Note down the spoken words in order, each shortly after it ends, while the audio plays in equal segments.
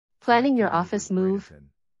Planning your office move?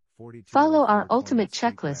 Follow our ultimate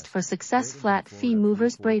checklist for success. Flat Fee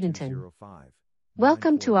Movers, Bradenton.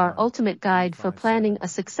 Welcome to our ultimate guide for planning a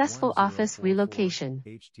successful office relocation.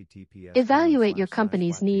 Evaluate your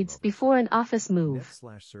company's needs before an office move.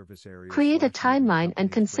 Create a timeline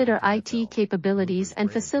and consider IT capabilities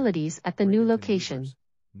and facilities at the new location.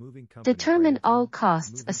 Determine all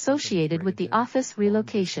costs associated with the office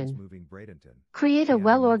relocation. Create a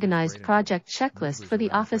well-organized project checklist for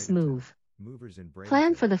the office move.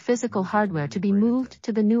 Plan for the physical hardware to be moved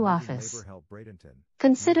to the new office.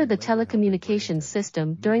 Consider the telecommunications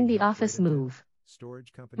system during the office move.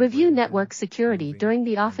 Review network security during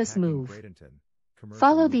the office move.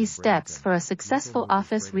 Follow these steps for a successful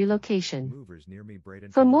office relocation.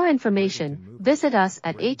 For more information, visit us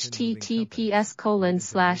at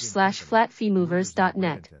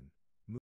https://flatfeemovers.net.